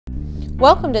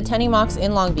Welcome to Tenni-Moc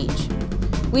in Long Beach.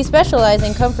 We specialize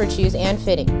in comfort shoes and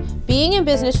fitting. Being in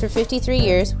business for 53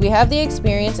 years, we have the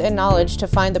experience and knowledge to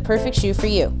find the perfect shoe for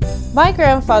you. My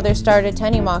grandfather started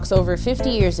Tenni-Moc over 50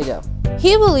 years ago.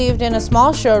 He believed in a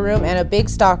small showroom and a big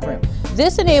stock room.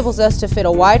 This enables us to fit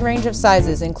a wide range of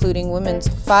sizes, including women's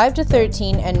 5 to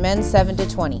 13 and men's 7 to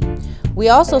 20. We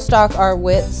also stock our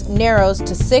widths narrows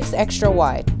to 6 extra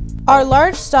wide. Our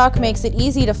large stock makes it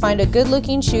easy to find a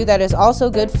good-looking shoe that is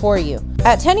also good for you.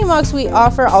 At Tenni-Moc, we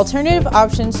offer alternative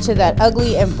options to that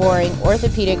ugly and boring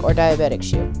orthopedic or diabetic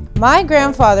shoe. My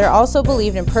grandfather also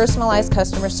believed in personalized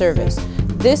customer service.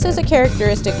 This is a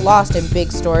characteristic lost in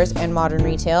big stores and modern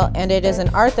retail, and it is an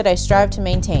art that I strive to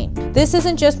maintain. This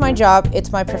isn't just my job,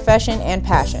 it's my profession and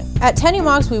passion. At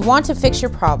Tenni-Moc, we want to fix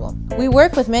your problem. We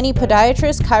work with many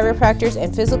podiatrists, chiropractors,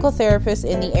 and physical therapists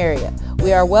in the area.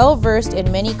 We are well versed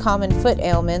in many common foot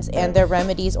ailments and their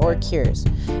remedies or cures,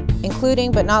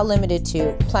 including but not limited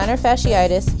to plantar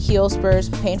fasciitis, heel spurs,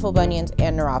 painful bunions,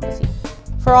 and neuropathy.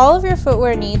 For all of your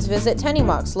footwear needs, visit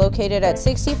Tenni-Moc, located at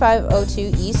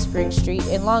 6502 East Spring Street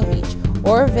in Long Beach,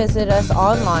 or visit us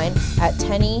online at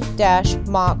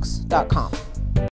tenni-moc.com.